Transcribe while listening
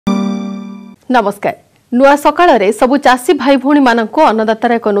नमस्कार नुआ सकाळ सबु चाषी भाई भौणी मानक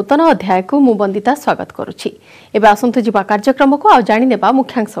अन्नदातार एक नूतन अध्याय को मु बंदिता स्वागत करुछि। एबे आसंतु जिबा कार्यक्रम को आ जानि नेबा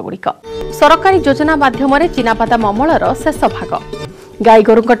मुख्यांश गुड़िक। सरकारी योजना माध्यम चीनाबादाम अमलर शेष भाग गाई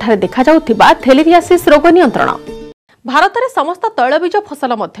गोरुंक ठारे देखा जाउथिबा थेलेरियासिस रोग नियंत्रण। भारत में समस्त तैलबीज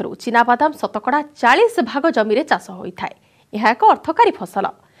फसल मध्यरु चीनाबादाम शतकड़ा 40 भाग जमी रे चाष होइथाय। यह एक अर्थकारी फसल।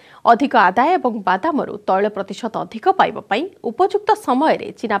 अधिक आदाय और बादामरू तैल प्रतिशत अधिक पाइबापी उपयुक्त समय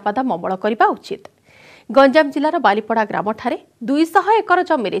चीनाबादाम अमल करने उचित। गंजाम जिलार बालीपड़ा ग्राम ठारे 200 एकर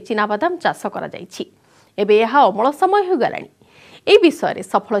जमी चीनाबादाम चाष कर एबे यह अमल समय हो गलानी। ए विषय में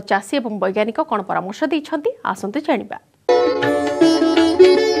सफल चाषी और वैज्ञानिक कौन परामर्श देइछन्ति आसंतु जानिबा।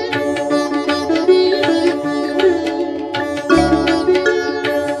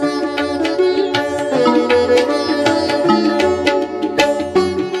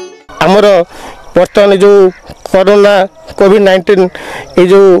 आमर बर्तमान जो कोरोना कोविड-19 ये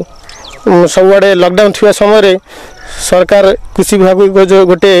जो सबुआड़े लॉकडाउन थी समय सरकार कृषि विभाग को जो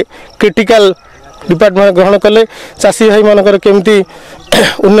गोटे क्रिटिकल डिपार्टमेंट ग्रहण कले चाषी भाई मानकर केमती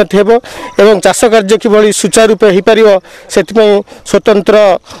उन्नति हेबो एवं चाष कार्य किभली सुचारू रूपे हो पारिबो सेतिपई स्वतंत्र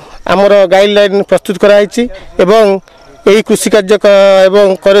आमर गाइडलाइन प्रस्तुत कराइछि एवं यही कृषि कार्य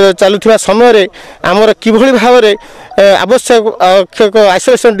एवं चलुवा समय आमर किभली भाव में आवश्यक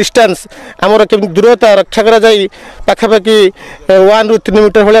आइसोलेशन डिस्टेंस आमर केमती दूरता रक्षा करा जाई पाखापाखि 1 ରୁ 3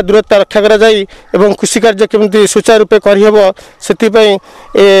 मीटर भाया दूरता रक्षा करा जाई एवं कृषि कार्य केमती सुचारू रूपे करहबो सेतिपई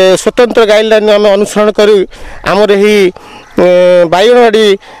स्वतंत्र गाइडलाइन आम अनुसरण करी आमर ही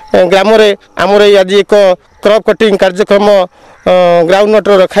बायुनवाड़ी ग्राम आमर आज एक क्रॉप कटिंग कार्यक्रम ग्राउंड नट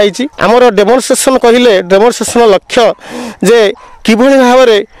रखाई आमर डेमोन्स्ट्रेशन कहले डेमोन्स्ट्रेशन लक्ष्य जे किभली भाव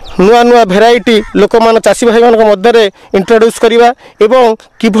में नुआ नुआ भेराइटी लोक मान चाषी भाई मान मध्य इंट्रोड्यूस करवा एवं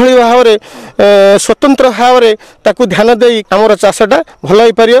किभली भाव में स्वतंत्र भाव में ताकू ध्यान दे आमर चाषटा भल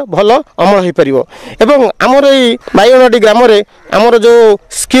हो पार भल अमल हो पार एवं आमर ये बायुनवाड़ी ग्राम आमर जो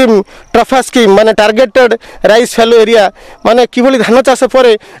स्कीम ट्रफा स्कीम माने टार्गेटेड राइस फैलो एरिया माने किभली धान चाष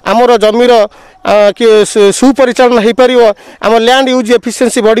पर आमर जमीर सुपरिचालन हो पार आम लैंड यूज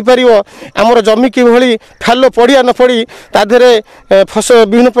एफिशिएंसी बढ़ी पार आमर जमी किभली फैलो पड़िया न पड़ी ताधे फसल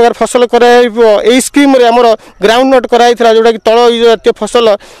विभिन्न प्रकार फसल कर स्कीम आमर ग्राउंड नट कराई जोटा कि तल जातीय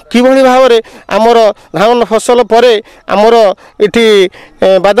फसल किभली भाव में आमर धान फसल पर आमर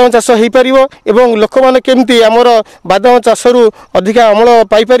ये बादाम चाष हो पार एवं लोक मैंने केमती आमर बादाम चाषरू अधिका अमल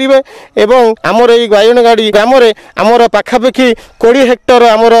पाइपर एवं आमर ये बायुनवाड़ी ग्राम आमर पाखापाखि 20 हेक्टर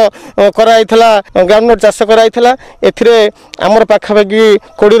आमर कराई ग्राउंड नट चाष कराई आमर पाखापाखि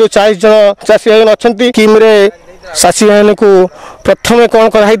 20 ରୁ 40 जन चाषी भाई अच्छा स्कीम चाषी भाई को प्रथम कौन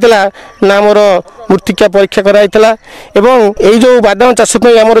कराइला ना आमर मृत्तिका परीक्षा कराइला एवं यही जो बादाम चाष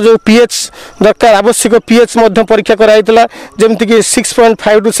आमर जो पीएच दरकार आवश्यक पीएच परीक्षा कराइला जमती कि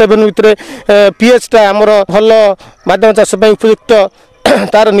 6.5 to 7 भितर पीएचटा आमर भल बादाम चाष उपयुक्त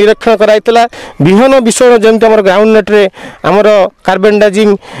तार निरीक्षण कराइला विहन विषय जमती आमर ग्राउंड नेट्रे आमर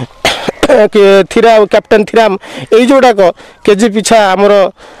कार्बेंडाजिम थीरा कैप्टेन थीराम यही जोड़ाक केजी पिछा आमर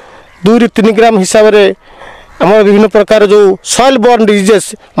 2 ରୁ 3 ग्राम हिसाब से आमर विभिन्न प्रकार जो सॉइल बोर्न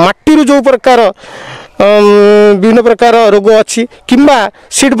डिजीजेस माटी जो प्रकार विभिन्न प्रकार रोग अच्छी किंबा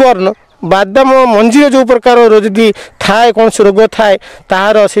सीड बोर्न बादाम मंजी जो प्रकार जदि थाए कौन से रोग थाए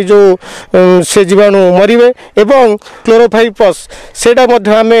तार से जो से जीवाणु मरवे एवं क्लोरोफाइपस सेटा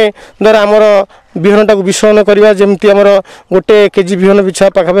आम द्वारा आमर विहनटा को विषयन करवा जमती आमर गोटे केजी विहन पिछा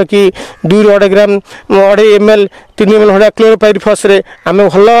पाखापाखि 2 ରୁ 2.5 ग्राम 2.5 ml 3 ml भाया क्लोरोफाइरिफस आम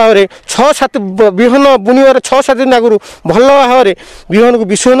भल भाव में 6-7 विहन बुणवार 6-7 दिन आगु भल भाव में विहन को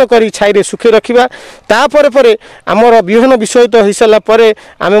विषयन कर छाई सुखे रखा तापर आमर विहन विषयित हो सारापर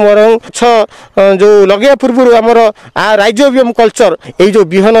आम गछ जो लगे पूर्व आमर राइजोबियम कल्चर यही जो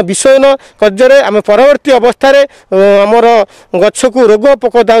विहन विषयन कार्य आम परवर्ती अवस्था आमर गछ को रोग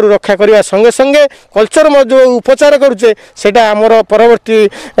पोक दारू रक्षा करने संगे संगे कल्चर जो उपचार करुचे सेटा आमर परवर्ती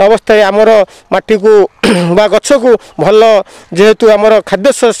अवस्था आमर माटी को बा गछ को भल जेहेतु आमर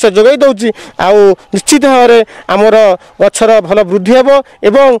खाद्य शस्य जोगाई दउची आउ निश्चित भाव में आमर गछर भल वृद्धि हेबो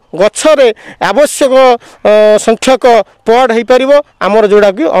एवं गछरे आवश्यक संख्यक पड हो पार आमर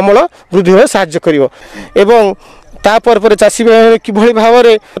जोड़ा कि अमल वृद्धि हो साहाय्य करिवो एवं तापर चाषी भाई किभली भाव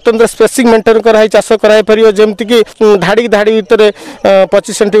में स्वतंत्र स्पेसिंग मेंटेन कराई चाष कराई पार जमती कि धाड़ी धाड़ी भितर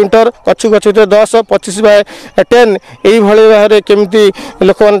 25 सेंटीमीटर गछ गछ भितर 10-25/10 यही भाव में केमती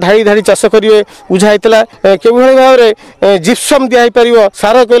लोक मैंने धाड़ी धाड़ी चाष करेंगे बुझाई किभली भाव में जिप्सम दिखाई पार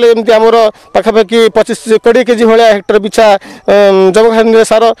सार कहले जमी आमर पाखापाखि 25-20 केजी भाया हेक्टर पिछा जैविक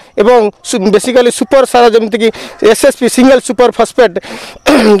सार एवं बेसिकली सुपर सार जमती कि एसएसपी सिंगल सुपर फॉस्फेट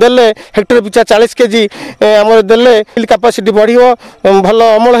देले हेक्टर पिछा 40 केजी आमर देले କले कैपेसिटी बढ़ियो भल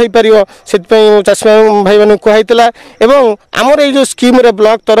अमल हो पार से चाषी भाई मैंने कहला एवं आमर ये स्कीम रे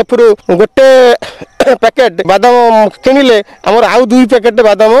ब्लॉक तरफ गोटे पैकेट बादाम किणिले आमर आउ 2 पैकेट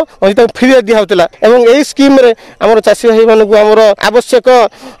बादाम फ्री दिया होता एवं यही स्कीम रे आमर चाषी भाई मानक आमर आवश्यक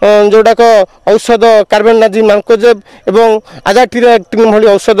जोड़ाक औषध कार्बेंडाजिम मांकोजेब एवं आजाटिराक्टिन भली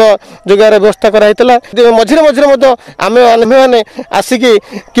औषध जोगार व्यवस्था कराइतला मझिरे मझिरे आमे मैंने आसिकी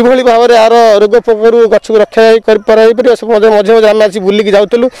किभली भाव में यार रोग पोकरू गछ को रक्षा कर मझे मझे आम आज बुलिकी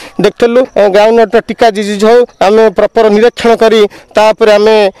जाऊँ देखलु ग्राउंड नट टीका डिजीज हो आम प्रपर निरीक्षण करी आम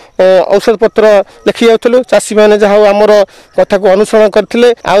औषध पत्र लिखी जाऊँ चाषी मैंने जहाँ आमर कथा को अनुसरण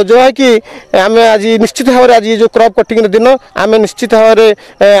करते जो कि आम आज निश्चित भाव में आज जो क्रॉप कटिंग दिन आम निश्चित भाव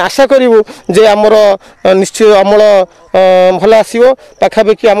में आशा करूँ जे आमर निश्चित अमल भल आसो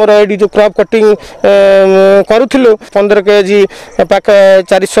पाखापाखि आमर ये जो क्रॉप कटिंग करूँ 15 केजी पाख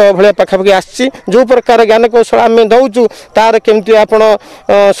 400 भाया पाखापाखि आसी जो प्रकार ज्ञान कौशल आम दौचु तार केमती आपण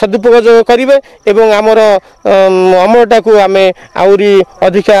सदुपयोग करेंगे एवं आमर अमलटा को आम आहरी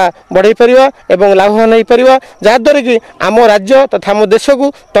अधिका बढ़ई पारिबा एवं लाभवान हो पारिबा जहाँद्वारा कि आम राज्य तथा आम देश को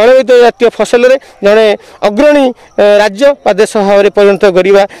तैलबीज जातीय फसल रे जड़े अग्रणी राज्य बा देश भाव में परिणत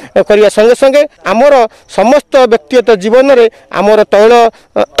करने संगे संगे आमर समस्त व्यक्तिगत जीवन में आमर तैल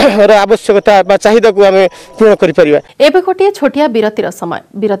आवश्यकता बा चाहिदा को आम पूर्ण करिपरिबा। एबे गोटे छोटिया विरतिर समय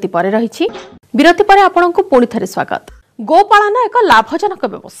विरति परे रहिछि विरति परे आपनकु पुणी थरे स्वागत। गोपालन एक लाभजनक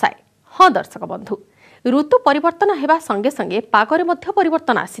व्यवसाय। हाँ दर्शक बंधु ऋतु परिवर्तन हेबा संगे संगे पागरे मध्य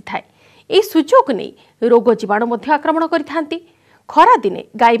परिवर्तन आसी थाए ए सुजोग नै रोग जीवाणु मध्य आक्रमण करिथांती। खरा दिने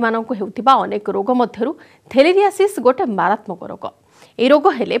गाई मानकु हेउथिबा अनेक रोग मध्यरु थेलेरियासिस गोटे मारात्मक रोग। ए रोग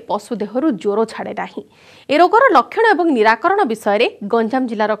हेले पशु देहरु ज्वर छाड़े नाही। ए रोगर लक्षण एवं निराकरण विषय रे गंजाम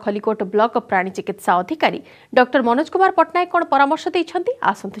जिलार खलिकोट ब्लॉक प्राणी चिकित्सा अधिकारी डॉक्टर मनोज कुमार पटनायक कोन परामर्श दैछंती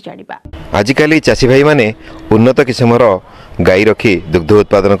आसंतु जानिबा। आजिकाली चाषी भाई माने उन्नत किस्मर गाई रखी दुग्ध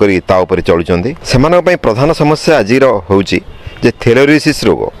उत्पादन करी ता ऊपर चलुचंदी। सेमानक पई प्रधान समस्या आजिर होउची जे थेलेरियोसिस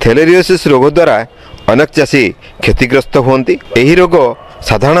रोग। थेलेरियोसिस रोग द्वारा अनेक चाषी क्षतिग्रस्त होती। यही रोग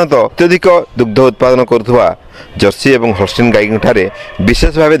साधारणतः अत्यधिक दुग्ध उत्पादन करुवा जर्सी और हॉल्स्टीन गाई ठारे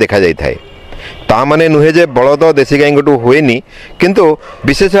विशेष भाव देखा जाए थाए। ता माने नुहे जे बलद देशी गाई हुएनी किंतु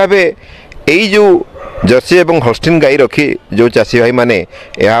विशेष भाव यही जो जर्सी और हॉल्स्टीन गाई रखी जो चाषी भाई माने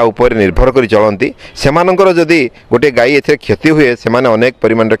या ऊपर निर्भर कर चलती सेमानंकर जदि गोटे गाई एथे क्षति हुए से अनेक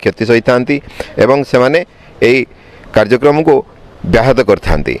परिमाण क्षति सही थांती एवं से माने यही कार्यक्रम को व्याहत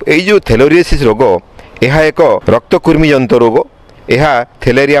करथांती। यही जो थेलेरियोसिस रोग यह एक रक्तकुर्मी जंतु रोग। यह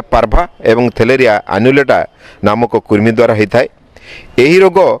थेलेरिया पार्भा एवं थेलेरिया एनुलेटा नामक कुर्मी द्वारा होता है। यही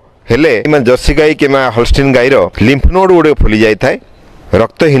रोग हेले जर्सी गाई कि हॉल्स्टीन गाईर लिम्फ नोड गुड़े फुली जाए,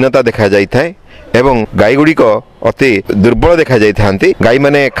 रक्तहीनता देखा जाए एवं गाई गुड़िक अति दुर्बल देखा जाती। गाई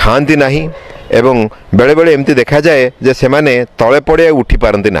माने खाती नहीं एवं बेले बेले एमती देखा जाए जे से माने तले पड़े उठी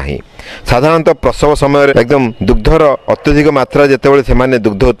पारती नहीं। साधारणतः प्रसव समय एकदम दुग्धर अत्यधिक मात्रा जितेबाला से माने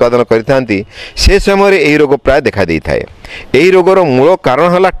दुग्ध उत्पादन करते से समय यही रोग प्राय देखा दे थाए। यही रोगर मूल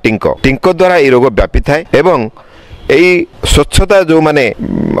कारण है टिंक। टिंक द्वारा यही रोग व्यापी थाए एवं यही स्वच्छता जो माने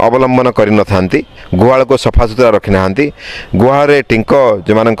अवलंबन कर गुहाल को सफा सुतरा रखी ना गुहाल टिंक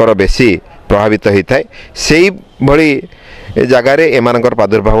जो मानकर बेसी प्रभावित होता है से भली जगार एमानकर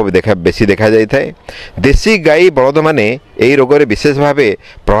प्रादुर्भाव बेसी देखा जाए थाए। देशी गाई बलद माने यही रोग विशेष भाव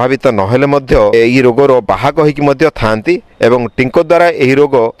प्रभावित नहले रोगर बाहक होती थांती एवं टिंक द्वारा यही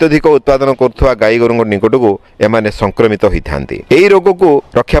रोग अत्यधिक उत्पादन करुवा गाई गोरु निकट को एमाने संक्रमित होती। यही रोग को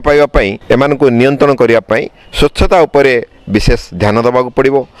रक्षा पाइबापी एमान को नियंत्रण करने स्वच्छता उपरे विशेष ध्यान देवाक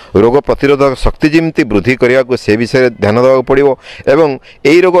पड़ो। रोग प्रतिरोधक शक्ति जमी वृद्धि करने को से विषय ध्यान देवाक पड़ो एवं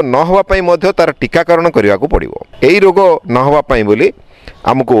यही रोग न होगापी तार टीकाकरण करने को पड़ो। यही रोग न होगापी बोली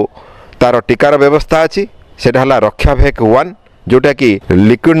आमको तार टीकार व्यवस्था अच्छी से रक्षाभेक 1 जोटा कि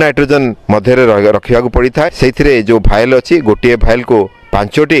लिक्विड नाइट्रोजन मध्य रखा पड़ता है। से जो भाइल अच्छी गोटे भाइल को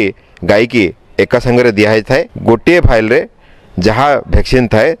 5टी गाई की एक संगे दिखाई थाए। गोटे भाइल रे जहाँ वैक्सीन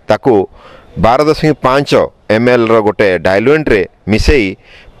थाए ताकू 12.5 ml गोटे डायलुएंट रे मिसई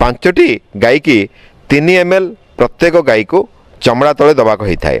 5टी गाई की 3 ml प्रत्येक गाई को चमड़ा तले दबाक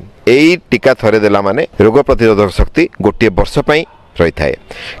होता है। यही टीका थरे देला माने रोग प्रतिरोधक शक्ति गोटे वर्ष पई रही थाए।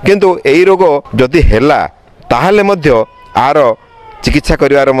 किंतु यही रोग जदि हेला ताहले मध्य आर चिकित्सा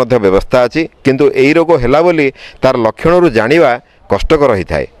करिवार मध्य व्यवस्था अच्छी किंतु यही रोग हेला बोली तार लक्षण रु जानिबा कष्टकर रही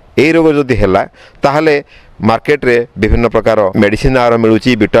थाए। यही रोग जदि हेला ताहले मार्केट रे विभिन्न प्रकार मेडिसिन आर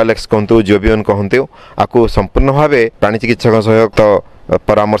मिलूची बिटालेक्स कहतु जोबियन कहतु आपको संपूर्ण भाव प्राणी चिकित्सक सहित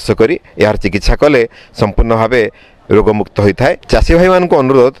परामर्श करी यार चिकित्सा कले संपूर्ण भाव रोगमुक्त होता है। चाषी भाई मान को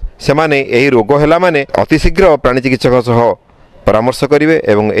अनुरोध से माने यही रोग है माने अतिशीघ्र प्राणी चिकित्सक सह परामर्श करेंगे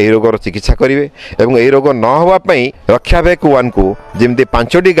और यही रोगर चिकित्सा करेंगे और यही रोग न होगापी रक्षा बैक 1 को जमी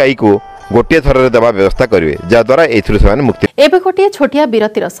 5टी गाई को गोटे थर देवा व्यवस्था करेंगे जहाद्वारा ए मुक्ति। एबे गोटे छोटिया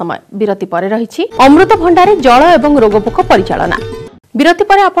विरतिर समय विरति पर रही अमृत भंडारे जल एवं रोगपोक परिचालना विरति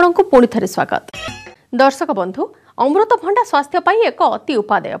पर आपंक पुणी थे स्वागत। दर्शक बंधु अमृत भंडा स्वास्थ्य पाई एक अति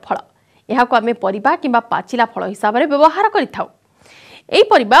उपादेय फल यहाँ आम परिबा किंबा पाचिला फल हिसाब से व्यवहार करिथाउ। एई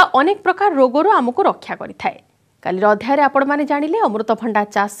परिबा अनेक प्रकार रोगरू आमको रक्षा करिथाए। कालीर अध्याय आपण माने जानिले अमृत भंडा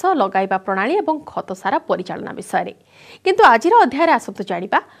चाष लगाइबा प्रणाली एवं खत सारा परिचालना विषय रे। किंतु आजिर अध्याय आसतु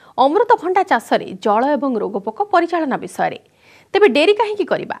जानिबा अमृत भंडा चाष रे जल एवं रोगपोक परिचालना विषय रे। तेबे डेरी काहेकि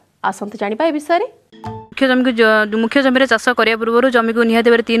करिबा आसतु जानिबा ए विषय रे। मुख्य जमी चाष करिया पूर्व जमी को निहाती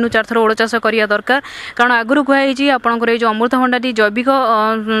 3 ରୁ 4 थर ओड़ चाष करिया दरकार कारण आगुरी कहुई आपंकर ये अमृत भंडाटी जैविक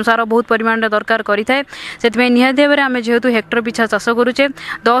सार बहुत परिमाण दरकार करें से निहाती भाव में आम जेहेतु हेक्टर पिछा चाष करुचे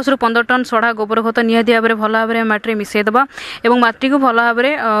 10 ରୁ 15 टन सड़ा गोबर खत निहाती भाव में भल भाव में माटी मिसेदेवा और माटी को भल भाव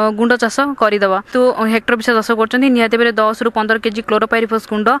में गुंड चाष करदे। तो हेक्टर पिछा चाष कर निहाती भाव में 10 ରୁ 15 केजी क्लोरोपाइरिफॉस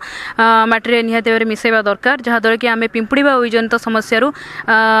गुंड माटी निहाती भाव में मिसेवा दरकार जहाँद्वारा कि आम पिंपुड़ी जनित समस्या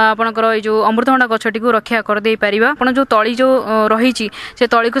आपंकर जो अमृत भंडा गछटी को रक्षा करदे पारिबा। आपण जो तली जो रही से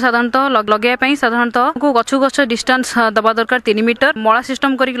तली को साधारणतः लगाई साधारणतः गछ गछ डिस्टेंस दबा दरकार 3 मीटर मळा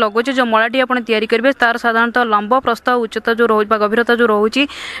सिस्टम करी लगोचे जो मळाटी आपण तयारी करिवे तार साधारणतः लंब प्रस्थ उच्चता जो रोज गभीरता जो रोची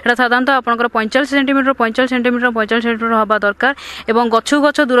एटा साधारणतः आपनकर 45 सेंटीमीटर 45 सेंटीमीटर 45 सेंटीमीटर हबा दरकार एवं गछ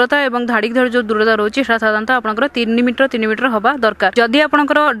गछ दूरता एवं धाड़ी धाड़ी जो दूरता रोची एटा साधारणतः आपनकर 3 मीटर हबा दरकार। जदि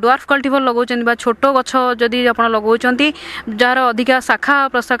आपनकर ड्वार्फ कल्टीवर लगोचन बा छोटो गछ जदि आपण लगोचंती जार अधिका शाखा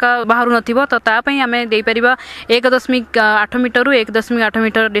प्रशाखा बाहरु नथिबो तो ता पई आमे दे परिबा 1.8 मीटर रु 1.8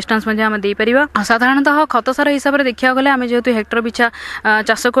 मीटर डिस्टेंस में आम दे परिबा। साधारणतः खत सार हिसाब से देखा गले आम जेहेतु हेक्टर पिछा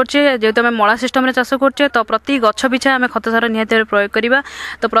चाष करछे जेहेतु आम मळा सिस्टम रे चाष करछे तो प्रति गछ पिछा आम खत सार निहाती प्रयोग करिबा।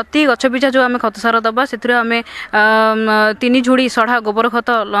 तो प्रति गछ पिछा जो आम खत सार दबा से आम 3 झुड़ी सड़ा गोबर खत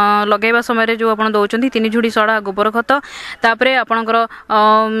लगेवा समय जो आप दौरान 3 झुड़ी सड़ा गोबर खत तापरे आपणकर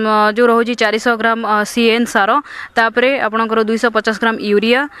जो रोची 400 ग्राम CN सार तापरे आपणकर 250 ग्राम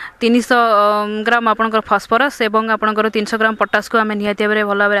यूरिया 300 ग्राम आपणकर फॉस्फोरस एवं आपणकर 300 ग्राम पोटास को आम निहाती भाव में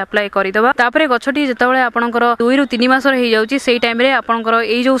भल भाव अप्लाई करदेवा। तापरे गछटी जितेबाला आपणकर 2 ରୁ 3 मास हो जाउची सेई टाइम रे आपणकर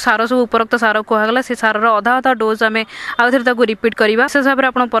एई जो सार सब उपरोक्त सार कहगला से सार अधा अधा डोज आम आउ थे रिपीट करवा से हिसाब से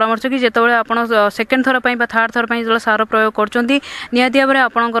आप परामर्श कि जितेबाला आप सेकेंड थर पर थर्ड थर पर जो सार प्रयोग करछंती निहाती भाव में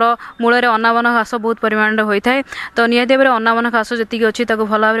आपणकर मूल में अनावन घास बहुत परिमाण होता है। तो निहाती भाव में अनावन घास जी अच्छी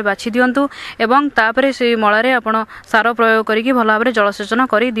भल भाव में बाछि दिंतु एवं तापरे से मलारे आप सार प्रयोग करके भल भाव में जलसेचन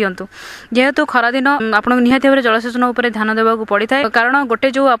कर दिंतु। जेहेतु खरा दिन आपको निहाती भाव में जलसेचन उपर ध्यान देवाक पड़ता है कारण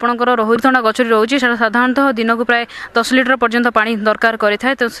गोटे जो आपंकर रोहितंडा गछरी रोचे साधारणतः दिन को प्राय 10 लिटर पर्यंत पानी दरकार करें।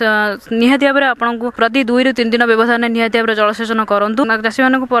 तो निहाती भाव में आपको प्रति 2 ରୁ 3 दिन व्यवधान निहाती भाव में जलसेचन करूँ। चाषी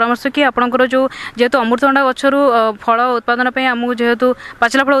मानक परामर्श कि आपंकर जो जेहेतु अमृतभंडा गछरू फल उत्पादन आमको जेहेतु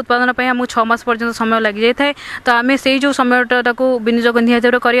पाचिला फल उत्पादन आमको 6 मास पर्यंत समय लग जाए था। तो आम से जो समयटा को विनियोग निहाती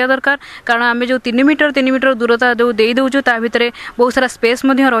भाव करवा दरकार कारण आम जो 3 मीटर दूरता जो दे दौचु ता भितर बहुत सारा स्पेस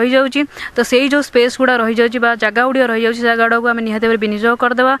रही जाऊँगी। तो से जो स्पेस गुड़ा रही जाऊँगी जगह गुड़ा रही जाऊँगी जगह गुड़ा को आम निहाती भाव विनियोग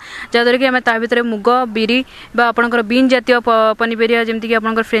करदेवा जहाँद्वारा कि आम ता भितर मुग बिरी बा आपणकर बीन जातीय पनीपरिया जमीक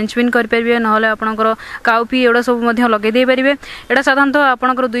आप फ्रेंच बीन करेंगे ना आपणकर काउपी एगुड़ा सब लगे पारे। यहाँ साधारणतः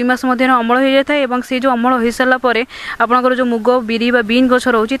आपणकर 2 मास अमल हो जाता है और से जो अमल हो सारापर आपणकर जो मुग बिरी बा बीन गछ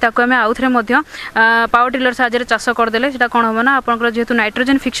रोचे आम आउ थे पावर टिलर साहाय्य चाष करदे से कौन हम ना आपंकर जेहेतु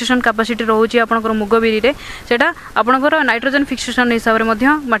नाइट्रोजन फिक्सेशन कैपेसिटी रोचे आपंकर मुग बिरी से आपंकर नाइट्रोजन फिक्सेशन हिसाब से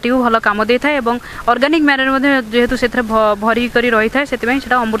माटी को भल काम दे था और ऑर्गेनिक मैनर जेहेतु से भरिक रही है से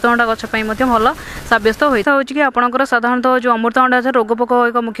अमृतभंडा गछपाई भल सब्यस्त होता है कि आपंकर साधारणतः जो अमृतभंडा रोगपोक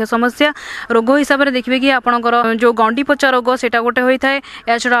एक मुख्य समस्या रोग हिसाब से देखिए कि आपंकर जो गंडी पचा रोग से गोटे होता है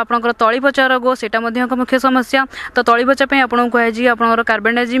या छड़ा आपंकर तली पचा रोग से एक मुख्य समस्या। तो तली पचापी आपको कहुई आपंकर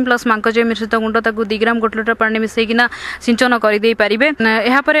कार्बेंडाजिम प्लस मांकोजे मिश्रित गुंड 2 ग्राम 1 लिटर पानी मिसेकिना सिंचन करदे पारे।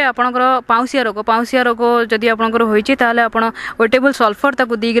 यापर आपंकर पाउसिया रोग जदि आपंकर होती आप वेटेबल सल्फर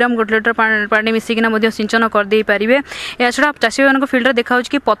 2 ग्राम 1 लिटर पानी मिसेकिना सिंचन करदे पारे। या छड़ा चाषी मान फील्ड देखा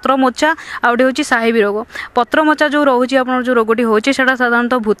कि पत्र मोचा आउटे हूँ साहेबी रोग पत्र मोचा जो रोचे आप जो रोगटी होची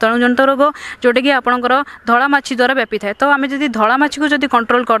साधारणतः भूताणु जनित रोग जोटा कि आपंकर धला माछी द्वारा व्यापी है। तो आम जब धला माछी को जब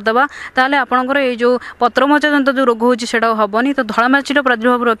कंट्रोल करदेवा ताले आपंकर ये जो पत्र मोचा जनित जो रोग होची हेनी। तो धला माछीर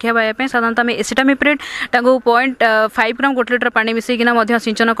प्रादुर्भाव रक्षा पाइबा साधारणतः आम एसिटामिप्रिड 0.5 ग्राम 1 लिटर पानी मिसेकिना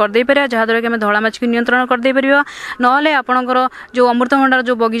सिंचन करदे पारे जहाँद्वारा कि आम धला माछी को नियंत्रण करदे पारिबा। नहले आपंकर जो अमृतभंडार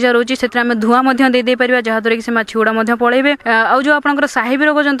जो बगीचा रोचे से धूआं दे दे परिबा जहाद्वारा कि से माछी गुड़ा पलैबे आ जो आपनकर साहिबी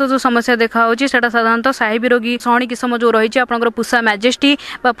रोग जंतु जो समस्या देखा होची सेटा साधारणतः साहिबी रोगी सणी किसम जो रही आपनकर पुसा मैजेस्टी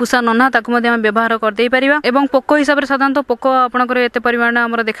बा पुसा नन्हा ताकू मध्ये हम व्यवहार कर दे परिबा एवं पोको हिसाब रे साधारणतः पोको आपनकर एते परिमाण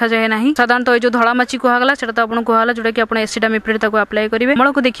हमर देखा जाय नाही साधारणतः जो धळा माछी कुहागला सेटा तो आपन कुहाला जोटा कि आपन एसिडामिप्रिड ताकू अप्लाई करिवे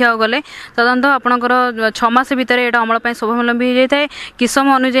अमल को देखिया गले साधारणतः आपनकर 6 मास भीतर एटा अमल पय स्वावलंबी हो जाय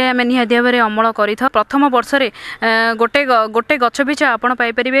किसम अनुसार आम निहाती भाव अमल करिथा प्रथम वर्ष रे गोटे गोटे गछ पिछा आपन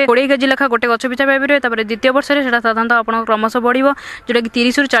पाई परिबे 20 केजी लेखा गोटे गछ पिछा पाई परिबे तापर द्वितीय वर्ष रे सेटा साधारणतः आपन क्रमश बढ़िबो जोटा कि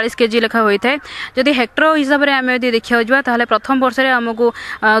 30 रु 40 केजी लेखा होइथाय जदि हेक्टर हिसाब रे आमे यदि देखिया जबा ताले प्रथम वर्ष रे हमकु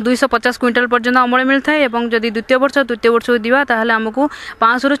 250 क्विंटल पर्यंत अमल मिलथाय एवं जदि द्वितीय वर्ष दिवा ताले हमकु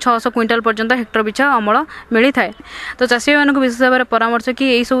 500 रु 600 क्विंटल पर्यंत हेक्टर पिछा अमल मिली थाए तो चाषी मानक विशेष भाव में परामर्श कि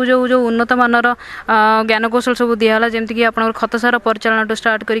यही सब जो उन्नत मानर ज्ञानकौशल सब दिहला जमीक कि आप खत सार परिचालन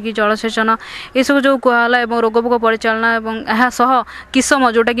स्टार्ट करके जलसेचन ये सब जो कहला रोग पोक परिचालना और सह किसम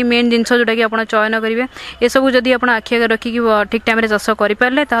जोटा कि मेन जिनस जोटा कि आप चयन करेंगे ये सब जदि आप आखि आगे रखिक ठीक टाइम चाष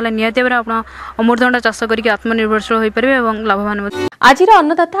करें ताल निहती भाव में अमृतभंडा चाष करके आत्मनिर्भरशील हो पारे और लाभवान। आज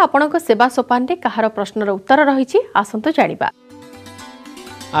अन्नदाता आपण सेवा सोपान कहार प्रश्नर उत्तर रही आसतु जानिबा।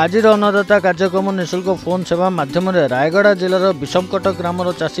 आज अन्नदाता कार्यक्रम निःशुल्क फोन सेवा माध्यम रायगड़ा जिलार विषमकट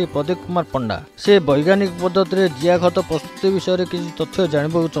ग्रामर चाषी प्रदीप कुमार पंडा से वैज्ञानिक पद्धति जिया खत प्रस्तुति विषय में किसी तथ्य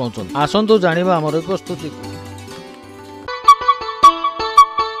जानवा चाहूँ आसतु जानिबा आमर प्रस्तुति।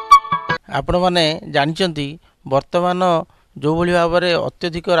 आपण मैंने जानते वर्तमान जो भाव में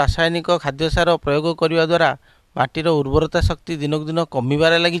अत्यधिक रासायनिक खाद्य सार प्रयोग करने द्वारा माटीर उर्वरता शक्ति दिनक दिन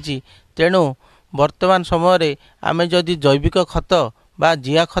कमिबार लगी तेणु वर्तमान समय आम जदि जैविक खत बा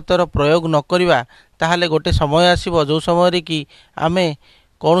जिया खतर प्रयोग न करिबा ताहले गोटे समय आसीबो जो समय कि आमे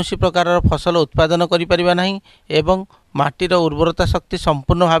कौनसी प्रकार फसल उत्पादन करि परिबा नहीं एवं माटीर उर्वरता शक्ति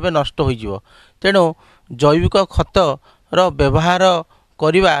संपूर्ण भाव नष्ट हो जिवो तेणु जैविक खतर व्यवहार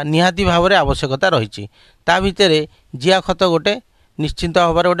करिबा निहाती भाव में आवश्यकता रही ता भितर जिया खत गोटे निश्चिंत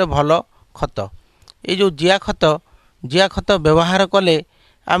भाव गोटे भल खत ये जो जिया खत व्यवहार कले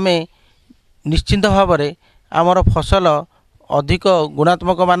आमे निश्चिंत भाव में आमर फसल अधिक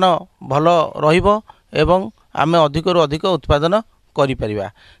गुणात्मक मान भल रहिबो एवं आमे अधिक रु अधिक उत्पादन करि परिबा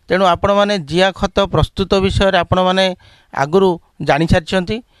तेणु आपण माने जिया खत प्रस्तुत विषय आपण माने आगुरु जानि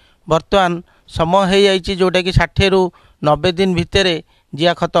सारिछंती वर्तमान समय हो जाइछि जोटा कि 60 रु 90 दिन भितर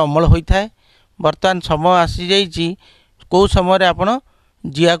जिया खत अमल होता है वर्तमान समय आसी जाइछि को समय आपण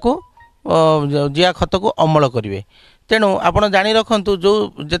जिया खत को अमल करिवे तेणु आपण जानि रखंतु जो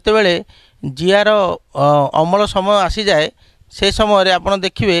जेतेबेले जियार अमल समय आसी जाए से समय आप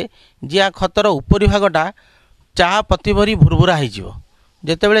देखिए जिया खतर उपरी भागटा चा पत्ती भरी भुरभुरा हो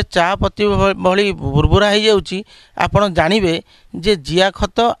जितेबाला चा पत्ती भली भुरभुरा हो जाऊँगी आपड़ जानवे जे जिया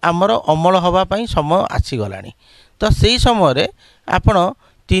खत आमर अमल होगापाई समय आसीगला तो से समय आपण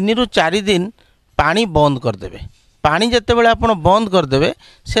 3 रु 4 दिन पानी बंद करदे पानी जितेबाला आप बंद करदे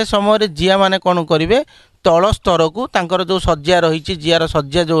से समय जिया माने कौन करेंगे तल स्तर को तांकर जो सज्जा रही जियार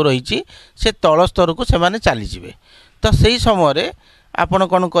सज्जा जो रही से तल स्तर को से चलीजे तो सही समय आपण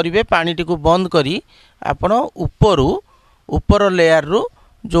कौन करेंगे पानी टी बंद करी आपण ऊपर लेयर रु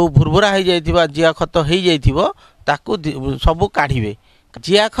जो भुरभुरा हो जाइथिबा जिया खत हो जाइथिबो ताकू सबू काढ़े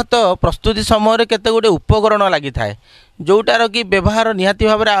जिया खत प्रस्तुति समय केते गोटे उपकरण लगी थाए जोटार कि व्यवहार निहाती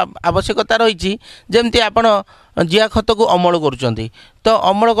भाव आवश्यकता रही जमती आपण जिया खत को अमल करुँच तो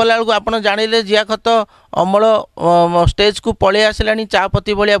अमल कला बेलू आप जानिले जिया खत अमल स्टेज को पलि आसला चा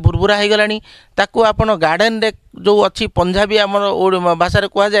पत्ती भाया भुरभुरा हो गला ताकू आपण गार्डन रे जो अच्छी पंजाबी आम भाषा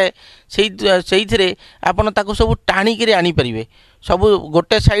कहुए से आपड़ ताकू सब टाणिकी आनीपारे सब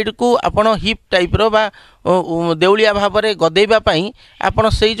गोटे साइड को आपण हिप टाइप रो बा देउलिया भाव में गदेवाई आपण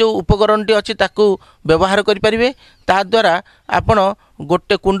से जो उपकरण टी अच्छी ताकू व्यवहार करें ता द्वारा आपण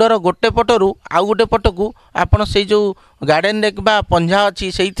गोटे कुंडर गोटे पटरू आउ गोटे पटकू आपण से जो गार्डन रे बा पंजा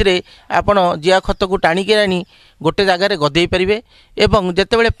अच्छी से आपण जिया खत को टाणिकी आनी गोटे जगार गदे पारे एवं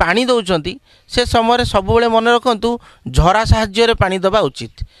जितेबाला पानी दौरान से समय सब मन रखु झरा साहाय्य पानी दबा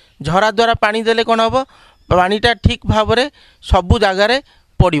उचित झरा द्वारा पानी देले कौन हम पानीटा ठीक भाव में सबू जगार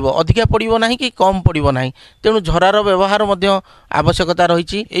पड़ो अधिका पड़ो ना कि कम पड़ो ना तेणु झरार व्यवहार आवश्यकता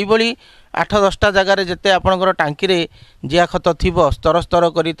रही 8-10टा जगार जिते आपणकर टांकी जिया खत थी स्तर स्तर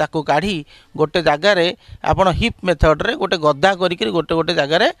करी ताकू काढ़ी गोटे जगार आपण हिप मेथड रे गोटे गदा करी गोटे गोटे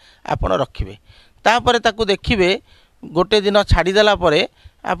जगार आपण रखिए तापर ताकू देखिए गोटे दिन छाड़देला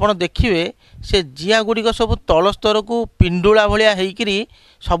आपण देखिए से जिया गुड़िक सब तल स्तर को पिंडुला भाया होकरी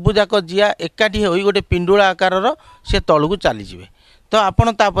सबूक जिया एकाठी हो गोटे पिंडुला आकार से तल को चलीजे तो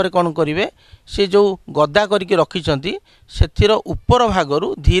आपण तापर कौन करेंगे से जो गदा करके रखिंट से ऊपर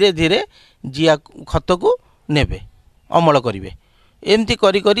भागरू धीरे धीरे जिया खत को नेबे अमल करेंगे एमती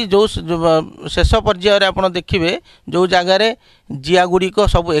करी जो शेष पर्यायर आप देखिए जो जगार जिया गुड़िक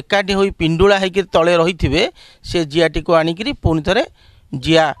सब एकाठी हो पिंडुला होकर तले रही थे से जियाटी को आणिकी पुणी थे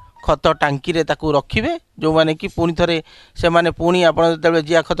जिया खत टांकी रे ताकू रखिए जो माने कि पुणी थे से माने पुणी आप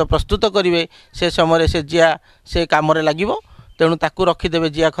जिया खत प्रस्तुत करेंगे से समय से जिया से कम लगे तेणु ताकू रखिदेवे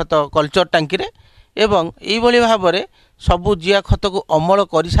जिया खत कल्चर टांकी रे एवं यही भाव में सबू जिया खत को अमल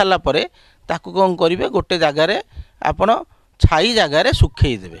कर सारापर ताकू कौन करेंगे गोटे जगार आपण छाई जगार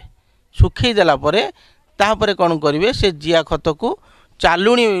सुखेदेवे सुखेदेला तापर कौन करेंगे से जिया खत को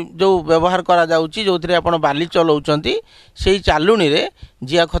चालुणी जो व्यवहार करा जाउची जो थे आपण बाली चलाउं से चालुणी रे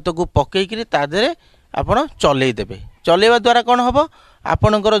जिया खत को पकईकि तादेह आपण चलईदेवे चलैवा द्वारा कौन हम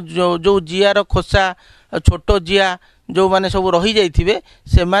आपणकर जो जियार खोसा छोट जिया जो माने सब रही जाइथिबे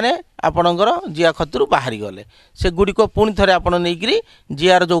से माने आपणकर जिया खतरू बाहरी गले से गुड़िक पुणी थे आपण नहीं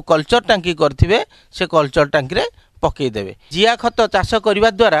जियार जो कल्चर टांकी करथिबे से कल्चर टांकी रे पकईदेवे जिया खत चाष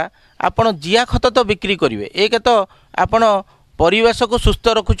करने द्वारा आपण जिया खत तो बिक्री करेंगे एक तो आपण परिवेश को सुस्थ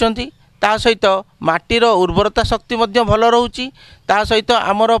रखुचंती ता सहित माटीर उर्वरता शक्ति मध्य भल रोची ता सहित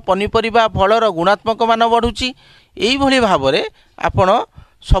आमर पनीपरिबा फलर गुणात्मक मान बढ़ुची यही भली भाव में आपण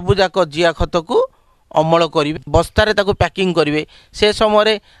सबुजाक जिया खत को अमल करेंगे बस्तार ताकू पैकिंग करेंगे से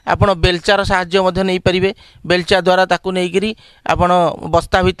समय आपण बेलचार साहाय्य मध्य नहीं पारिबे बेलचा द्वारा ताकू नहीं आपण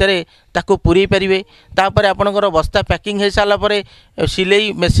बस्ता भितर ताकू पूरे पारिबे तापर आपणकर बस्ता पैकिंग हो सारा पर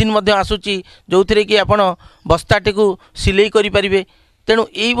सिलाई मेसीन मध्य आसूची जो थे कि आपण बस्ताटी को सिलाई करि पारिबे तेणु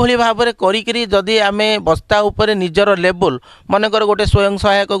यही भाव में करी जदि आम बस्ता उपर निजर लेवल मनकर गोटे स्वयं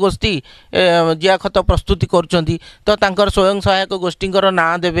सहायक गोष्ठी जिया खत प्रस्तुति करुँच तो तांकर स्वयं सहायक गोष्ठीकर ना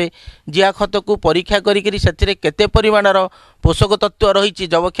देवे जिया खत को परीक्षा करी से केते परिमाणर पोषक तत्व रही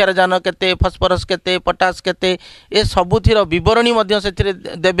जबक्षार जान केते फस्फरस केते पोटास केते ए सबुथिर विवरणी से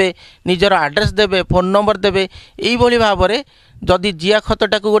देवे निजर आड्रेस देवे फोन नंबर देवे यही भाव में जदि जिया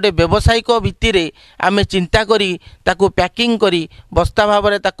खतटा को गोटे व्यावसायिक भित्ति रे आमे चिंता करी ताकू पैकिंग करी बस्ता भाव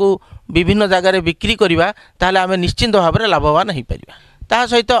में ताकू विभिन्न जगार बिक्री करवा ताहले आमे निश्चिंत भाव में लाभवान हो पारिबा ता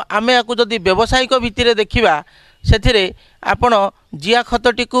सहित आमे याकू जदि व्यावसायिक भित्ति रे देखिबा सेथिरे आपण जिया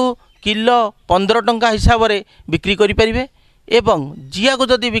खतटी को किलो 15 टंका हिसाब से बिक्री करि परिबे एवं जिया को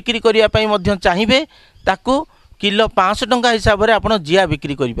जदि बिक्री करिया पई मध्य चाहिबे ताकू किलो 500 टंका हिसाब से आपण जिया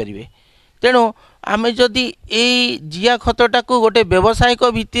बिक्री करि परिबे तेणु आम जदि ये जिया खतटा को गोटे व्यावसायिक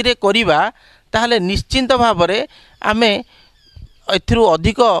भित्ति रे करिबा ताहले निश्चिंत भाव में आम एथिरु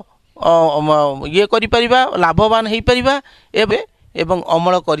अधिक ये करि परिबा लाभवान हो परिबा एवं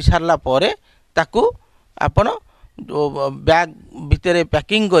अमल कर सारला परे ताकू आपण बैग भितर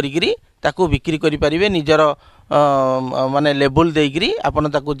पैकिंग करी ताकू बिक्री करि परिबे निजर माने लेबल देइकरी आपण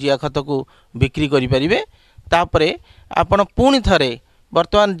ताकू जिया खत को बिक्री करि परिबे तापरे आपण पुणी थरे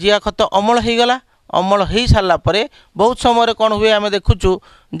वर्तमान जिया खत अमल हो गला अमल हो सारा पर बहुत समय कौन हुए आम देखुचु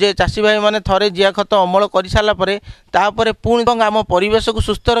जे चाषी भाई मैंने थरे जिया खत अमल कर सारापर तापर पुणी आम परिवेश को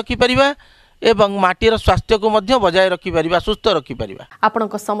सुस्थ रखिपर एवं माटीर स्वास्थ्य को मध्य बजाय रखिपर सुस्थ रखिपर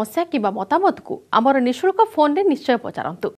आपणक समस्या किंबा मतामत को आमर निःशुल्क फोन रे निश्चय पचारंतु